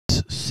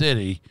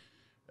city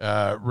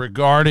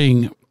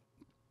regarding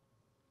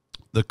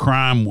the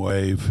crime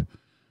wave.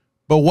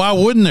 But why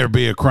wouldn't there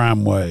be a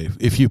crime wave?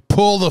 If you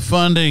pull the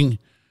funding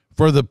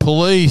for the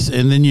police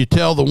and then you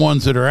tell the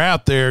ones that are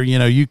out there,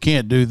 you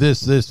can't do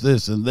this,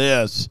 and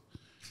this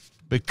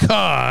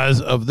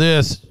because of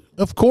this,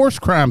 of course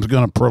crime's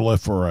going to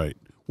proliferate.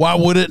 Why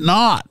would it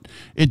not?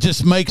 It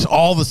just makes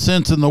all the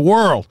sense in the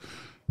world.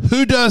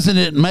 Who doesn't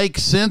it make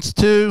sense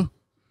to?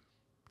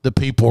 The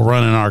people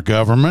running our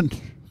government,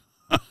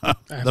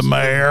 the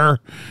mayor,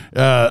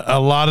 a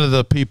lot of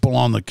the people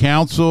on the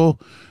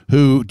council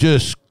who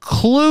just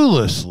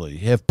cluelessly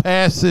have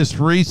passed this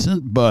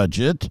recent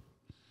budget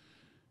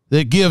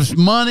that gives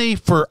money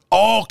for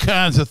all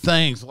kinds of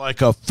things,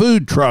 like a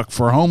food truck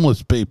for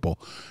homeless people.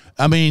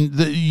 I mean,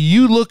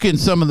 you look in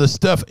some of the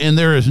stuff, and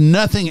there is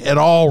nothing at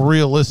all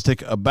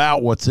realistic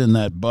about what's in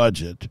that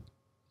budget.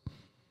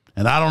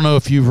 And I don't know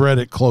if you've read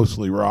it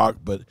closely, Rock,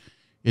 but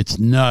it's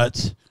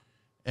nuts.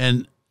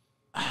 And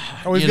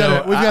we've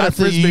got a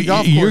Frisbee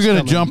golf course. You're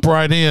going to jump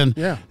right in.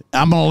 Yeah,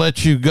 I'm going to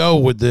let you go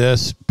with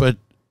this, but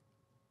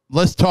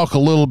let's talk a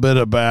little bit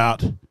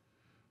about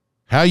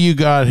how you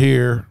got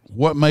here,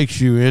 what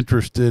makes you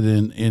interested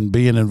in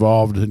being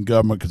involved in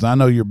government, because I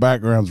know your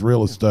background's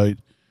real estate.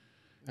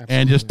 Absolutely.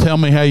 And just tell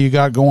me how you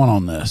got going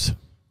on this.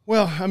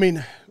 Well, I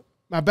mean,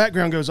 my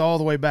background goes all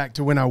the way back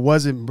to when I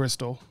was in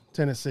Bristol,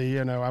 Tennessee.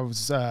 I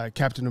was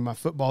captain of my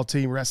football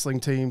team, wrestling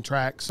team,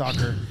 track,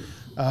 soccer,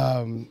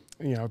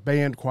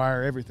 band,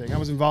 choir, everything. I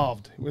was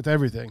involved with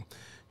everything.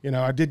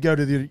 I did go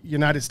to the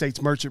United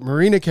States Merchant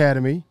Marine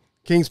Academy,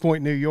 Kings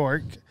Point, New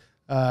York,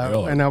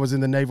 Really? And I was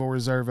in the Naval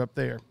Reserve up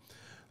there.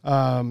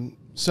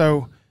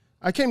 So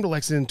I came to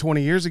Lexington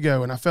 20 years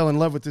ago, and I fell in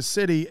love with this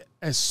city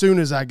as soon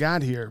as I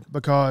got here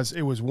because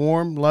it was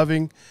warm,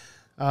 loving,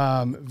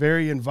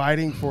 very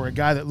inviting for a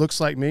guy that looks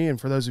like me. And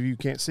for those of you who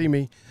can't see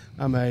me,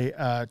 I'm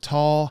a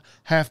tall,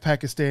 half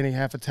Pakistani,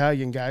 half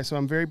Italian guy, so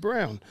I'm very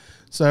brown.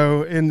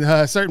 So in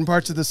certain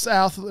parts of the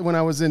South, when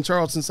I was in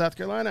Charleston, South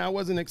Carolina, I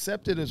wasn't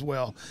accepted as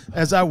well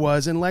as I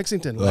was in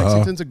Lexington.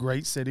 Lexington's a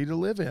great city to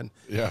live in.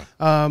 Yeah.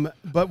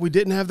 But we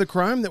didn't have the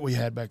crime that we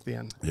had back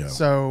then. Yeah.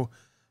 So,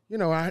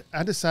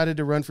 I decided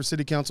to run for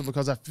city council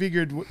because I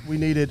figured we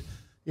needed,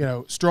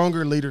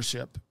 stronger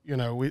leadership.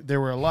 There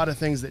were a lot of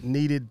things that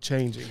needed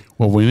changing.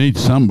 Well, we need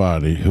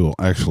somebody who will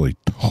actually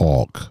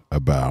talk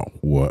about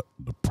what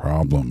the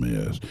problem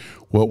is.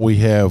 What we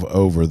have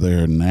over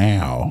there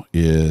now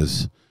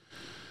is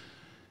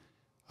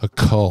a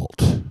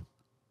cult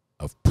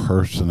of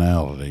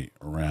personality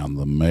around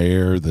the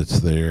mayor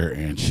that's there,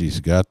 and she's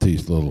got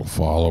these little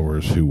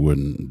followers who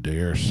wouldn't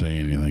dare say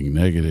anything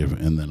negative,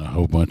 and then a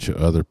whole bunch of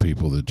other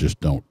people that just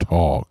don't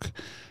talk.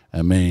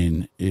 I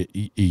mean,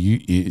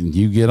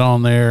 you get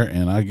on there,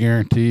 and I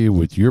guarantee you,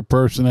 with your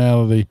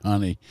personality,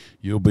 honey,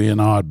 you'll be an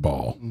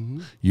oddball.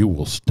 Mm-hmm. You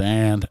will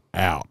stand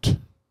out.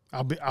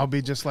 I'll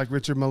be just like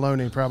Richard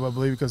Maloney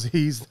probably because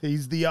he's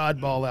the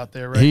oddball out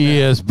there right now. He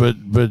is, but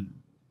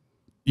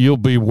you'll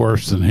be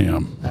worse than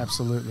him.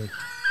 Absolutely.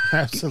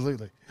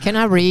 Absolutely. Can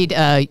I read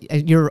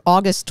your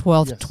August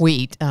 12th Yes.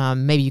 tweet?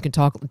 Maybe you can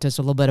talk just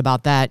a little bit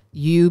about that.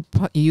 You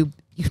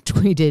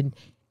tweeted,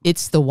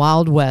 "It's the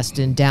Wild West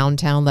in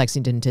downtown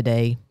Lexington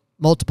today.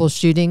 Multiple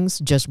shootings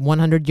just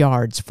 100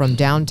 yards from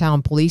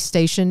downtown police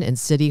station and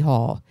city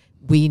hall.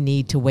 We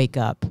need to wake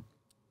up."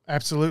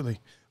 Absolutely.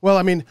 Well,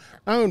 I mean,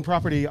 I own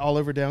property all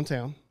over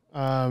downtown,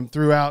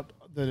 throughout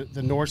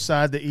the north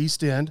side, the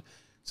east end.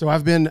 So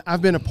I've been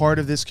a part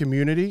of this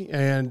community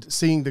and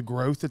seeing the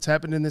growth that's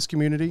happened in this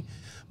community.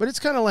 But it's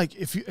kind of like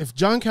if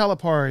John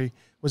Calipari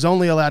was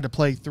only allowed to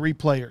play 3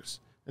 players,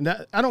 and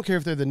I don't care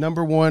if they're the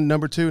number 1,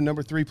 number 2,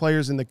 number 3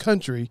 players in the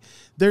country,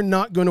 they're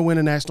not going to win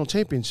a national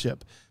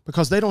championship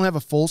because they don't have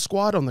a full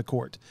squad on the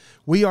court.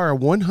 We are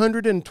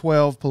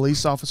 112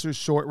 police officers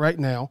short right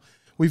now.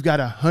 We've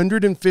got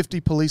 150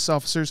 police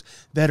officers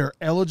that are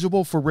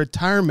eligible for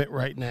retirement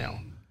right now,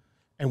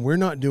 and we're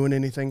not doing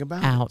anything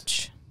about it.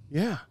 Ouch.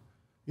 Yeah.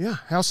 Yeah.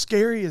 How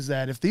scary is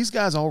that? If these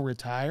guys all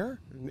retire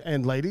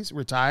and ladies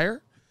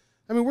retire,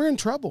 I mean, we're in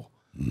trouble,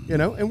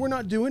 and we're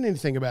not doing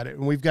anything about it.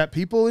 And we've got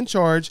people in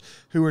charge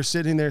who are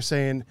sitting there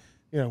saying,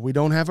 we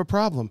don't have a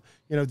problem.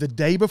 The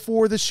day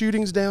before the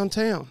shootings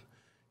downtown,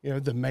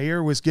 the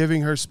mayor was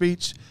giving her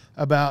speech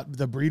about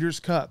the Breeders'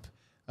 Cup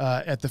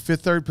at the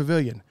Fifth Third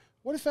Pavilion.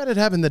 What if that had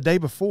happened the day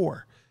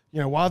before?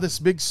 While this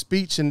big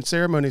speech and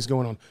ceremony is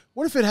going on,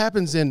 what if it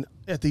happens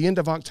at the end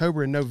of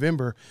October and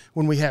November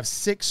when we have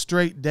 6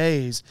 straight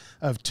days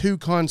of 2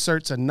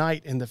 concerts a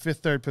night in the Fifth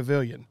Third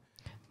Pavilion?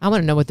 I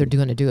want to know what they're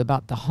going to do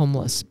about the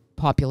homeless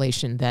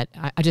population. That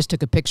I just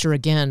took a picture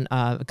again,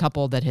 a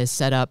couple that has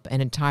set up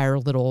an entire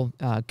little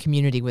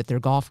community with their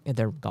golf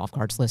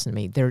carts. Listen to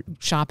me, their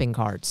shopping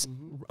carts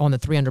on the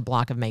 300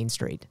 block of Main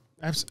Street.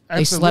 Absolutely.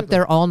 They slept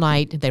there all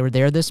night. They were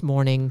there this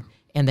morning.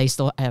 And they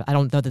still, I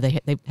don't know that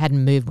they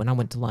hadn't moved when I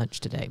went to lunch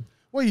today.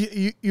 Well,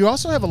 you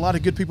also have a lot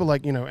of good people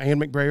like, Ann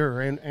McBrayer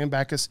or Ann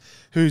Backus,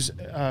 who's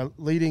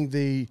leading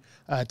the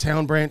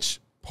Town Branch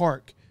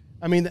Park.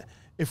 I mean,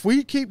 if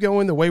we keep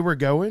going the way we're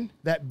going,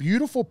 that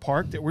beautiful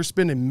park that we're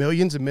spending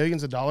millions and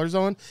millions of dollars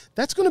on,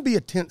 that's going to be a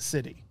tent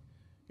city.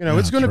 You know,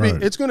 it's going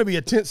to be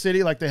a tent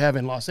city like they have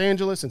in Los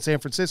Angeles and San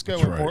Francisco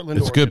and Portland.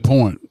 It's Oregon. a good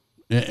point.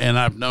 And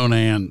I've known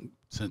Ann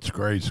since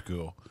grade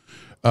school.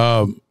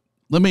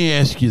 Let me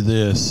ask you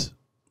this.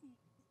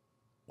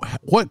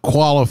 What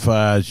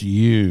qualifies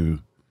you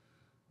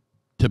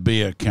to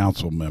be a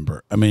council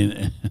member? I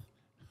mean,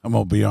 I'm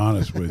going to be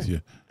honest with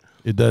you.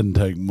 It doesn't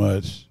take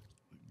much,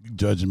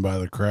 judging by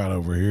the crowd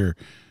over here.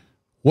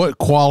 What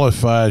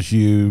qualifies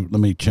you, let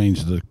me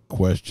change the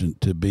question,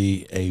 to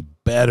be a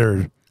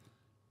better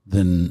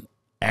than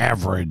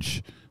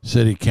average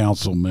city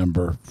council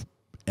member,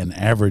 and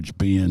average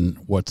being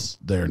what's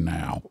there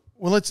now?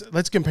 Well,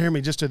 let's compare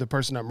me just to the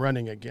person I'm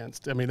running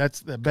against. I mean,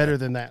 that's better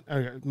than that.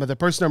 The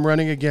person I'm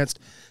running against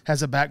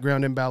has a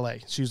background in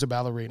ballet. She's a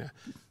ballerina.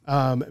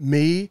 I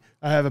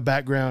have a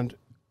background,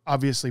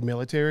 obviously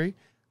military.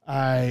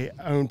 I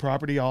own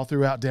property all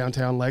throughout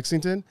downtown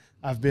Lexington.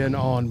 I've been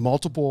on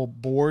multiple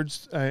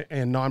boards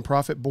and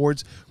nonprofit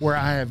boards where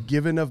I have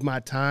given of my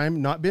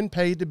time, not been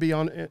paid to be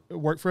on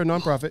work for a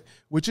nonprofit,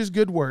 which is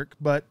good work,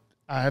 but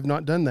I have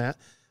not done that.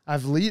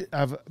 I've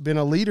been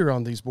a leader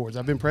on these boards.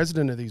 I've been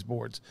president of these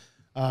boards.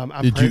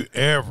 Did you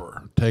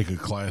ever take a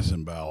class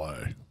in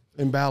ballet?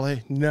 In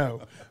ballet?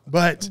 No.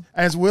 But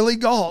as Willie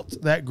Gault,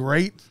 that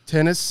great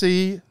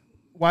Tennessee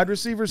wide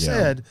receiver,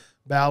 said,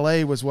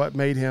 ballet was what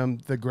made him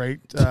the great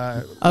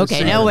Okay,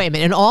 receiver. now wait a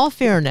minute. In all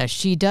fairness,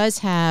 she does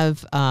have,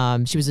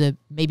 she was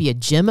maybe a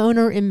gym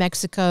owner in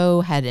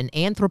Mexico, had an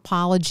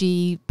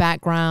anthropology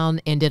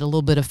background, and did a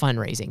little bit of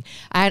fundraising.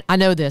 I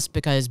know this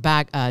because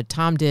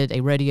Tom did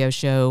a radio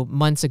show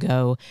months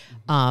ago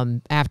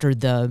after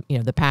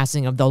the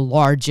passing of the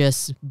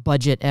largest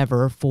budget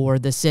ever for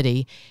the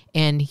city,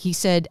 and he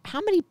said,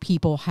 how many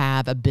people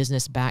have a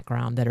business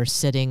background that are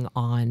sitting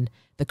on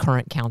the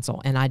current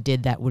council? And I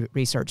did that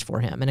research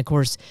for him. And of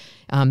course,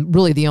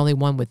 really the only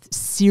one with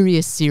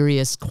serious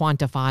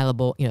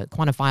quantifiable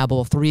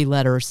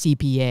 3-letter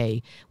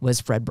CPA was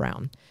Fred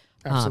Brown.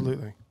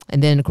 Absolutely.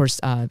 And then of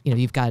course,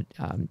 you've got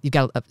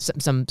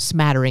some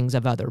smatterings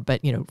of other,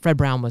 but Fred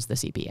Brown was the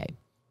CPA.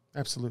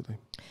 Absolutely.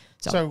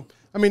 So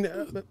I mean,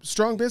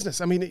 strong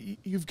business. I mean,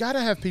 you've got to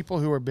have people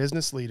who are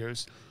business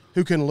leaders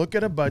who can look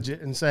at a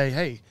budget and say,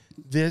 hey,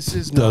 this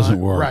is doesn't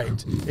not work.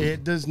 Right.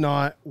 It does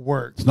not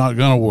work. It's not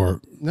going to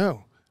work.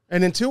 No.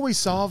 And until we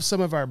solve some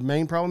of our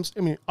main problems,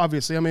 I mean,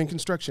 obviously I'm in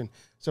construction.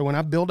 So when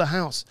I build a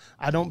house,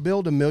 I don't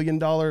build $1 million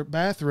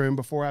bathroom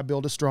before I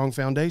build a strong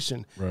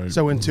foundation. Right.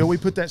 So until we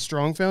put that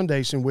strong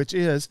foundation, which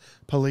is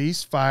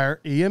police,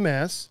 fire,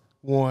 EMS,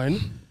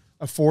 1,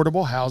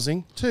 affordable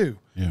housing, 2.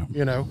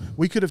 Yeah.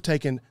 We could have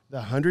taken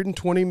the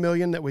 $120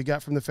 million that we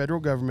got from the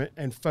federal government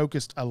and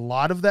focused a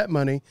lot of that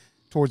money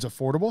towards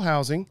affordable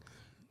housing.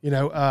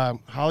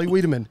 Holly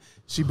Wiedemann,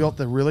 she built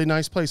the really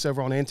nice place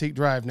over on Antique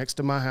Drive next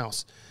to my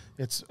house.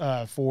 It's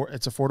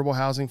affordable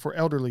housing for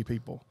elderly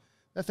people.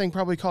 That thing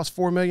probably cost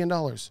 $4 million.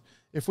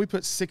 If we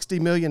put $60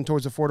 million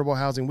towards affordable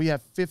housing, we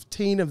have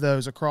 15 of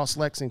those across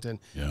Lexington,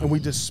 and we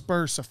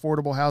disperse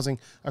affordable housing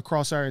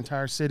across our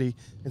entire city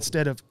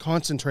instead of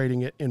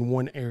concentrating it in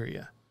one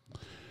area.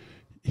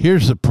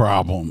 Here's the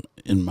problem,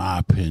 in my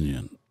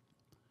opinion.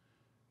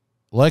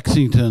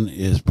 Lexington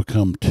has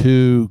become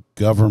too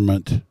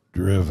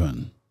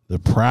government-driven. The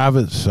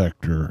private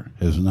sector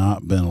has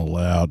not been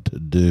allowed to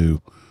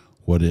do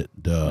what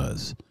it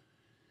does.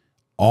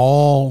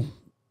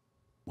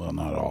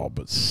 Not all,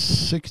 but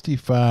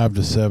 65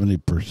 to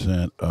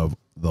 70% of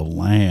the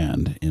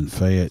land in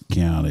Fayette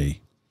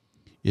County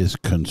is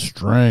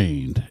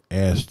constrained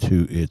as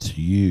to its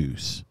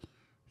use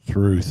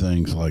through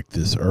things like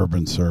this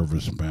urban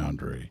service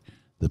boundary,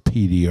 the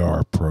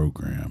PDR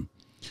program.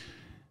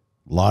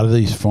 A lot of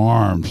these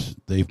farms,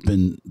 they've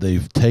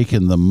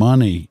taken the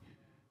money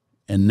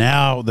and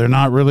now they're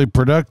not really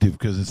productive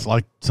because it's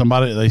like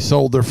they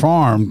sold their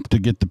farm to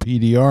get the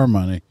PDR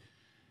money.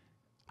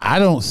 I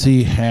don't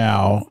see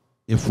how,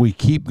 if we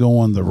keep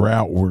going the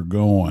route we're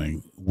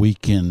going, we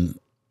can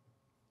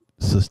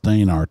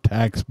sustain our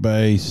tax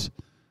base,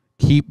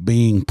 keep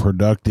being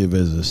productive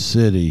as a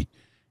city,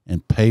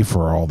 and pay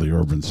for all the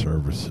urban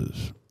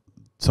services.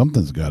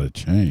 Something's got to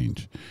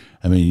change.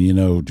 I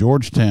mean,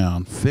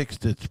 Georgetown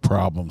fixed its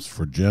problems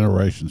for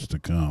generations to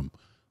come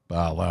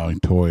by allowing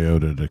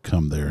Toyota to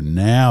come there.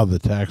 Now the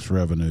tax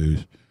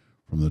revenues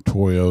from the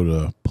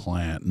Toyota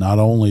plant, not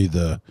only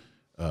the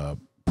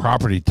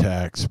property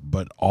tax,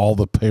 but all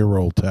the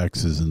payroll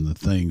taxes and the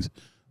things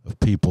of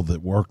people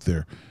that work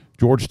there.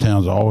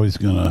 Georgetown's always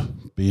going to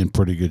be in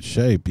pretty good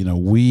shape.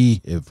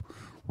 We have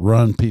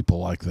run people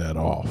like that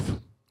off.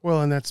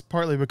 Well, and that's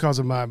partly because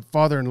of my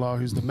father-in-law,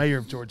 who's the mayor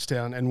of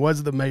Georgetown and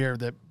was the mayor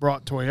that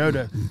brought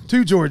Toyota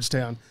to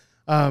Georgetown.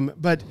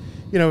 But,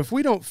 if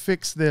we don't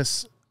fix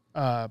this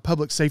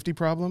public safety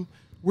problem,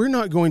 we're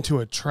not going to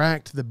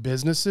attract the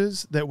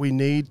businesses that we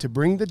need to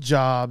bring the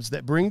jobs,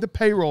 that bring the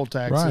payroll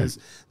taxes,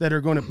 that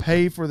are going to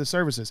pay for the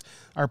services.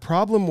 Our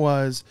problem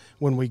was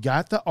when we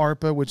got the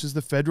ARPA, which is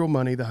the federal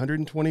money, the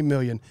 $120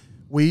 million,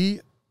 we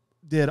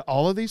did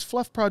all of these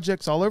fluff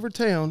projects all over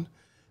town,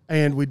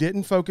 and we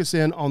didn't focus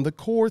in on the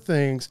core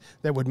things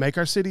that would make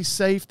our city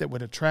safe, that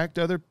would attract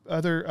other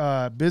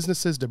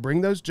businesses to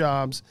bring those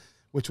jobs,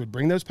 which would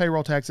bring those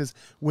payroll taxes,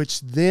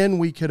 which then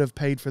we could have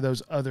paid for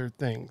those other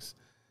things.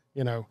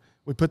 You know,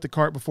 we put the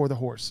cart before the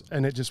horse,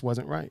 and it just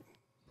wasn't right.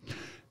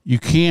 You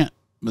can't.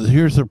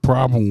 Here's the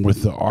problem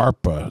with the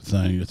ARPA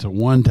thing. It's a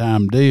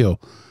one-time deal.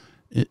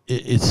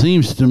 It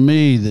seems to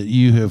me that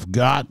you have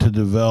got to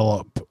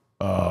develop.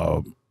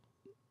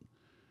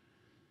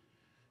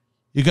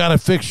 You got to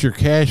fix your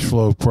cash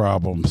flow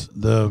problems.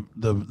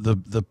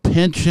 The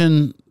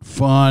pension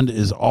fund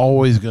is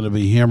always going to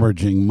be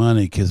hemorrhaging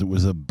money because it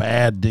was a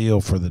bad deal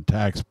for the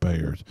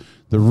taxpayers.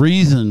 The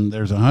reason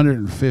there's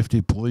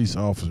 150 police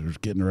officers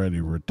getting ready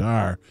to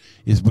retire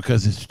is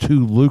because it's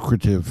too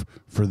lucrative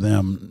for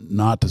them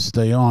not to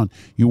stay on.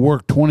 You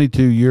work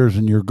 22 years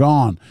and you're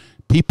gone.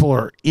 People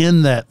are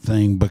in that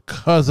thing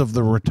because of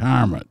the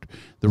retirement.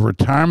 The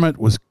retirement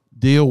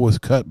deal was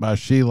cut by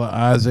Sheila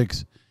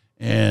Isaacs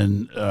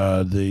and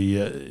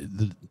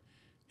the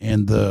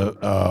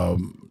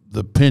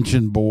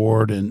pension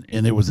board, and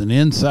it was an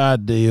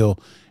inside deal,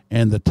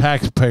 and the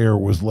taxpayer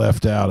was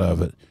left out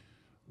of it.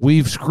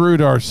 We've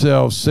screwed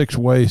ourselves 6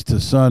 ways to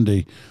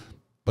Sunday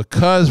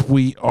because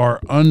we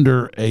are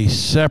under a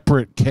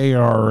separate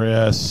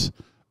KRS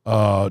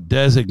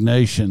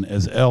designation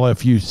as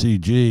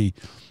LFUCG.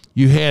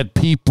 You had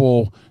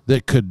people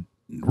that could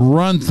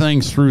run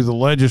things through the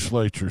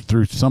legislature,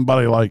 through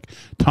somebody like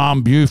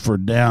Tom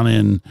Buford down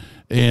in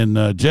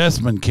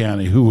Jessamine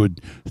County, who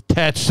would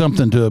attach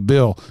something to a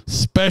bill.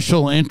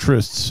 Special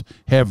interests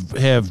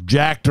have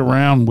jacked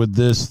around with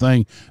this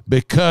thing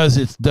because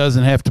it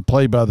doesn't have to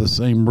play by the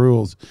same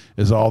rules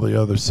as all the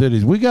other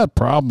cities. We got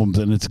problems,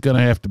 and it's going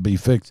to have to be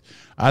fixed.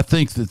 I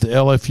think that the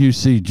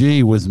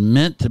LFUCG was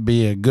meant to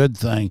be a good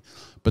thing,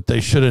 but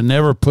they should have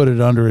never put it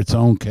under its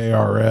own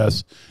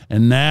KRS,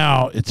 and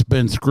now it's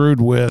been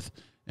screwed with.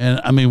 And,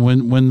 I mean,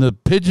 when the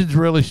pigeons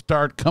really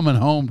start coming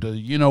home to,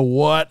 you know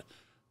what,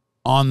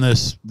 on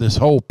this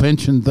whole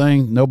pension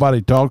thing,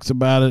 nobody talks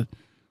about it.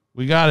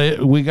 We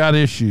got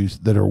issues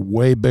that are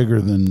way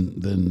bigger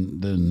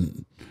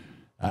than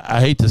I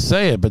hate to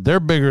say it, but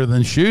they're bigger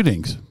than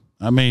shootings.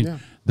 I mean, yeah.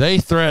 They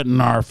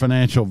threaten our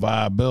financial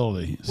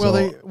viability.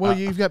 Well,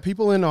 you've got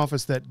people in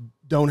office that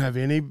don't have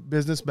any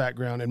business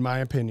background, in my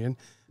opinion,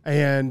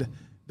 and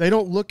they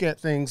don't look at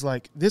things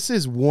like, this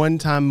is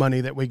one-time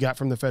money that we got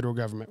from the federal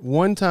government.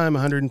 One time,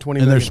 $120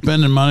 million. And they're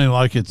spending money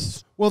like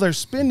it's... Well, they're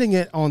spending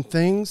it on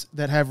things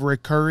that have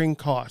recurring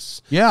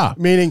costs. Yeah.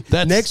 Meaning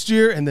next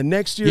year and the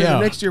next year yeah.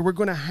 and the next year, we're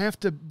going to have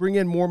to bring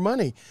in more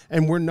money.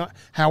 And we're not.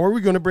 How are we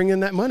going to bring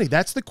in that money?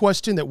 That's the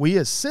question that we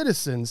as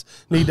citizens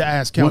need to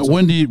ask council.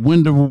 When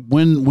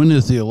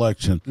is the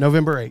election?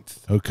 November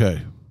 8th.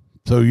 Okay.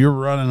 So you're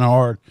running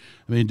hard.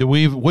 I mean,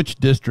 which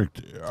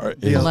district? The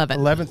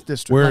 11th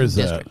district. Where is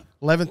that?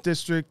 11th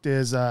district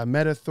is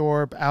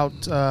Meadowthorpe, out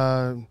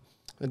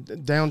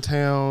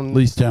downtown.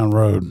 Leestown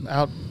Road.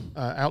 Out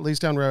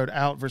Leestown Road,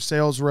 out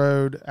Versailles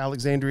Road,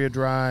 Alexandria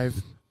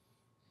Drive.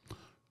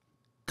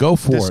 Go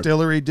for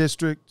Distillery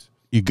District.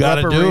 You got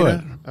to do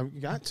it. You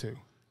got to.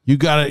 You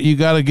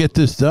got to get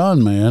this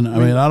done, man. I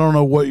mean, I don't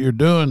know what you're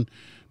doing,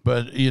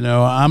 but you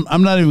know,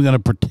 I'm not even going to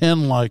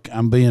pretend like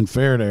I'm being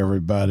fair to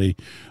everybody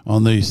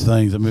on these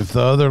things. I mean, if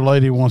the other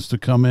lady wants to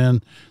come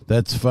in,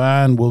 that's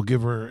fine. We'll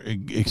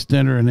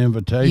extend her an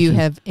invitation. You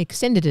have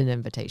extended an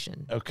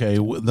invitation. Okay,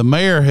 the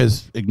mayor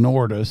has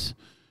ignored us.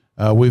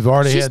 We've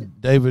already had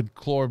David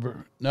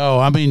Kloiber. No,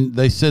 I mean,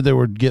 they said they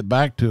would get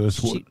back to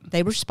us.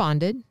 They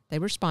responded.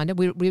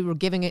 We were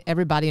giving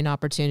everybody an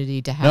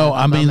opportunity to have. No,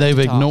 I mean, they've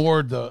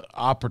ignored the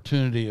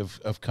opportunity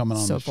of coming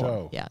on the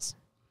show. Yes.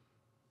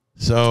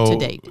 So, to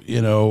date.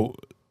 You know,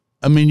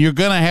 I mean, you're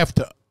going to have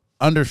to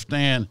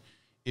understand,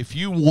 if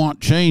you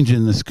want change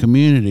in this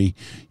community,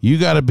 you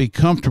got to be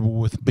comfortable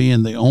with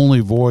being the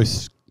only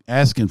voice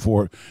asking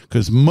for it,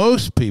 because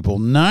most people,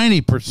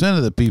 90%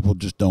 of the people,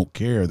 just don't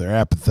care. They're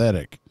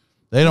apathetic.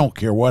 They don't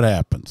care what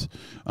happens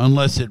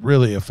unless it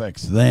really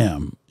affects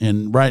them.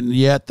 And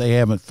yet they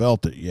haven't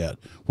felt it yet.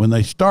 When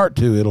they start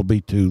to, it'll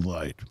be too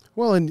late.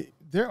 Well, and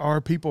there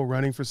are people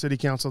running for city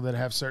council that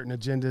have certain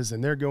agendas,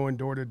 and they're going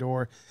door to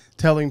door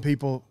telling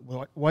people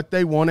what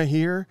they want to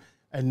hear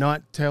and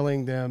not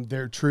telling them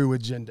their true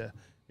agenda.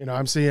 You know,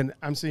 I'm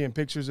seeing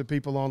pictures of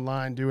people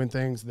online doing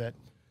things that,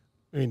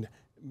 I mean,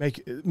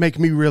 make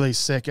me really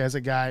sick as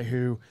a guy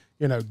who,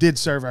 you know, did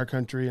serve our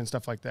country and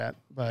stuff like that.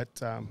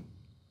 But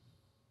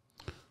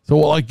so,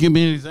 like, give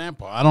me an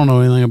example. I don't know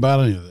anything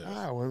about any of this.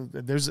 Well,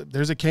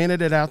 there's a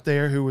candidate out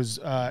there who was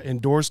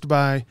endorsed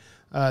by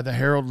the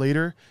Herald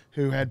Leader,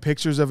 who had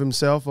pictures of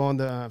himself on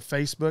the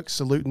Facebook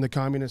saluting the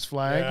communist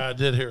flag. Yeah, I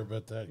did hear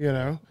about that. You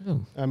know,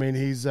 I mean,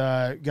 he's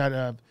got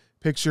a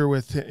picture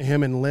with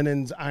him and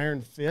Lenin's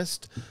iron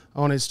fist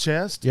on his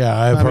chest. Yeah,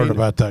 I've heard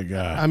about that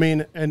guy. I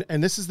mean,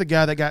 and this is the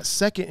guy that got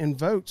second in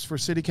votes for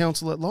city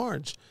council at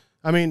large.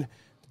 I mean,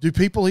 do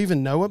people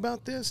even know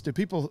about this? Do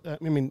people, I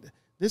mean,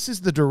 this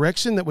is the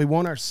direction that we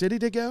want our city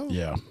to go?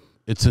 Yeah.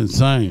 It's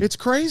insane. It's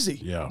crazy.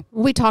 Yeah.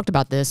 We talked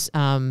about this.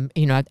 I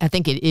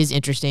think it is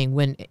interesting.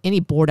 When any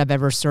board I've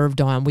ever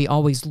served on, we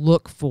always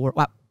look for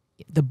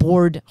the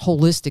board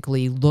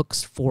holistically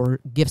looks for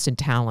gifts and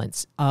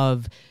talents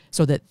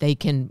so that they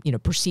can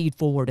proceed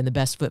forward in the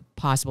best foot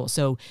possible.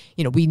 So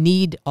we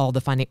need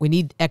we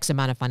need X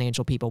amount of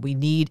financial people. We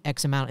need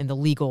X amount in the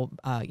legal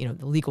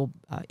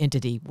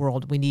entity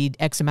world. We need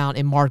X amount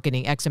in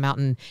marketing, X amount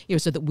in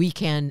so that we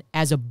can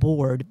as a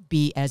board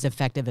be as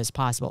effective as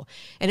possible.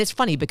 And it's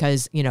funny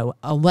because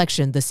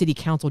election, the city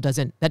council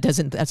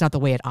that's not the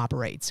way it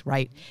operates,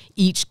 right?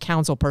 Each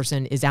council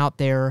person is out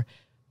there,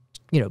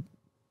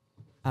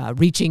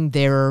 reaching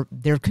their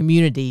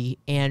community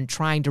and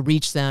trying to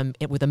reach them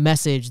with a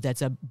message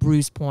that's a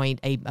bruise point,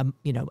 a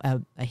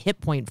hit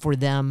point for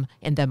them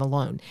and them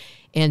alone.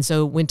 And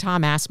so when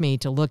Tom asked me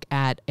to look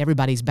at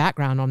everybody's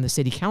background on the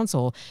city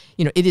council,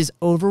 it is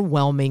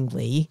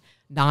overwhelmingly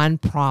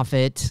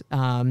nonprofit,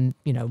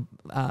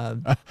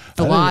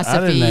 philosophy.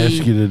 I didn't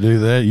ask you to do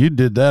that. You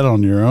did that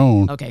on your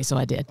own. Okay, so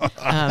I did.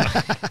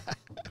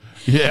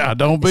 Yeah,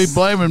 don't be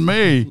blaming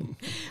me.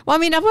 Well, I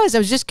mean, I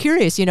was just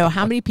curious,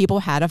 how many people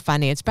had a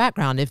finance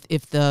background?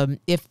 If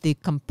the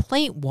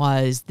complaint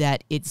was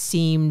that it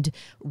seemed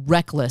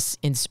reckless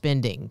in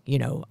spending,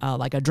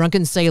 like a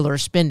drunken sailor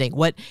spending.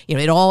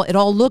 It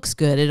all looks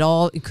good. It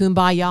all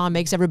kumbaya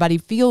makes everybody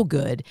feel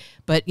good.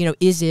 But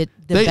is it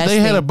the best?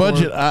 They had a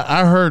budget.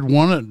 I heard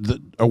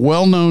a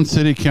well-known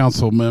city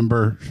council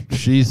member.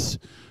 She's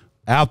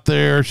out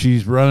there,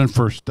 she's running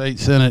for state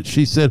senate.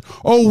 She said,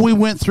 we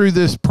went through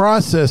this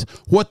process.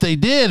 What they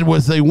did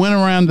was they went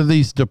around to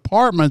these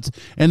departments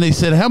and they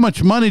said, how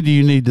much money do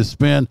you need to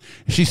spend?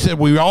 She said,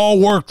 we all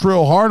worked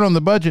real hard on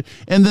the budget.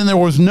 And then there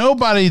was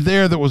nobody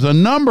there that was a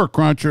number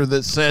cruncher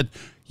that said,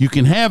 you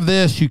can have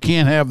this, you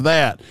can't have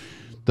that.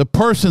 The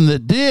person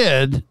that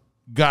did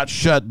got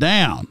shut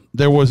down.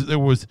 There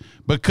was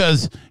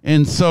because,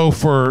 and so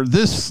for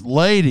this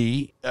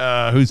lady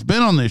who's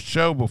been on this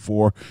show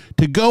before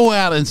to go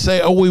out and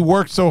say, we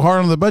worked so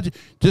hard on the budget,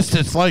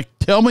 it's like,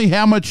 tell me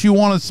how much you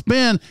want to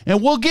spend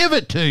and we'll give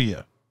it to you.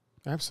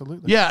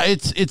 Absolutely. Yeah,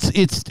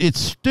 it's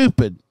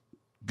stupid.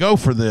 Go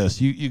for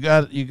this. You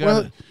got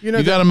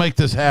to make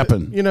this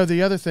happen.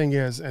 The other thing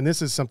is, and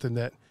this is something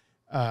that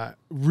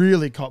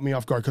really caught me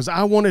off guard because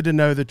I wanted to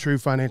know the true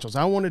financials.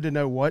 I wanted to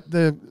know what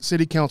the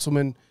city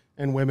councilmen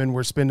and women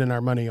were spending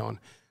our money on.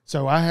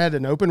 So I had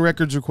an open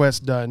records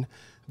request done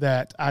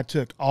that I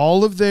took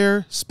all of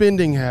their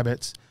spending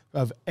habits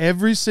of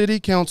every city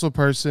council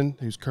person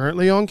who's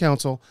currently on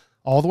council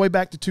all the way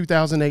back to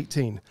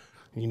 2018.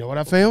 And you know what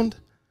I found?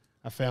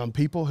 I found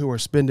people who are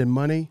spending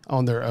money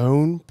on their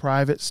own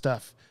private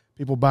stuff.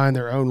 People buying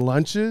their own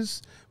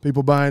lunches,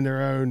 people buying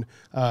their own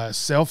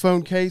cell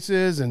phone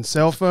cases and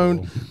cell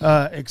phone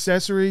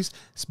accessories,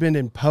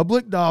 spending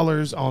public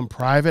dollars on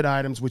private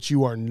items, which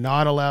you are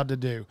not allowed to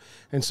do.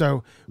 And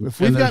so if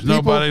we've got people,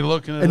 nobody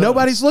looking at it, and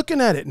nobody's looking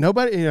at it,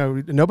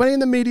 nobody in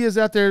the media is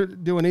out there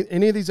doing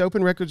any of these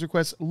open records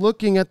requests,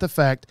 looking at the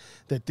fact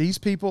that these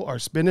people are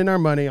spending our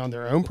money on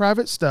their own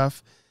private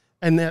stuff,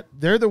 and that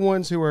they're the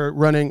ones who are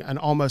running an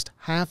almost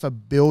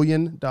 $500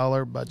 million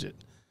budget.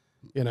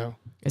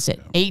 It's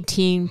an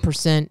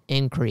 18%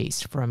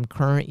 increase from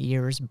current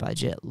year's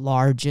budget,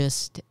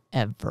 largest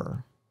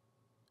ever.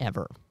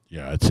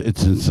 Yeah,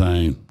 it's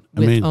insane.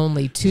 With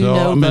only two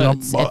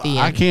votes at the end.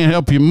 I can't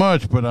help you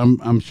much, but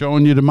I'm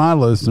showing you to my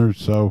listeners.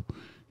 So,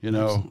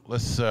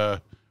 let's. All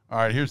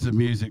right, here's the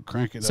music.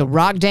 Crank it up. So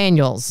Rock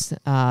Daniels,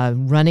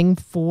 running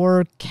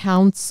for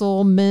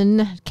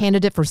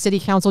candidate for City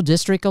Council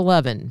District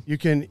 11. You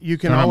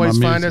can always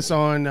find us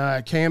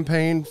on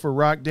Campaign for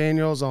Rock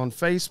Daniels on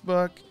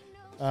Facebook.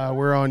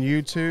 We're on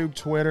YouTube,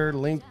 Twitter,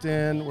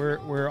 LinkedIn.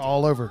 We're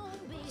all over.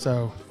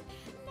 So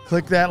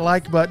click that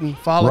like button.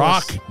 Follow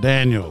us. Rock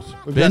Daniels.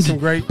 We've got some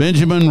great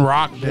Benjamin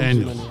Rock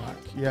Daniels. Rock.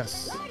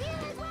 Yes.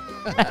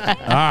 All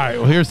right.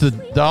 Well, here's the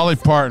Dolly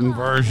Parton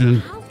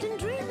version.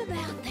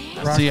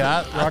 See,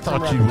 I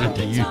thought you went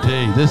to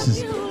UT. This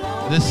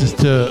is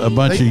to a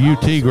bunch of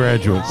UT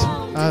graduates.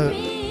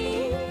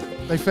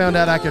 They found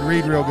out I could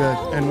read real good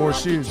and wore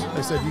shoes.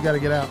 They said, you got to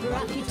get out.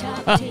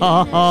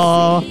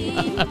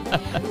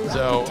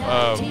 So,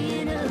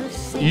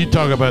 you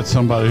talk about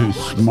somebody who's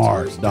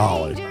smart,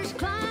 Dolly.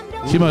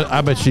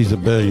 I bet she's a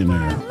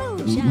billionaire.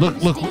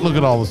 Look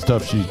at all the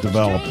stuff she's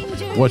developed,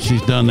 what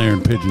she's done there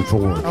in Pigeon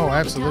Forge. Oh,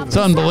 absolutely. It's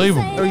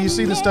unbelievable. Oh, you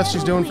see the stuff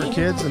she's doing for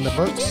kids in the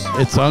books?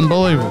 It's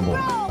unbelievable.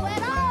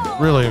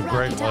 Really a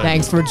great lady.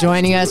 Thanks for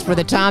joining us for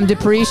the Tom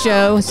Dupree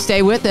Show.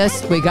 Stay with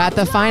us. We got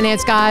the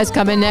finance guys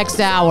coming next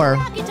hour.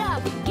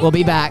 We'll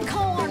be back.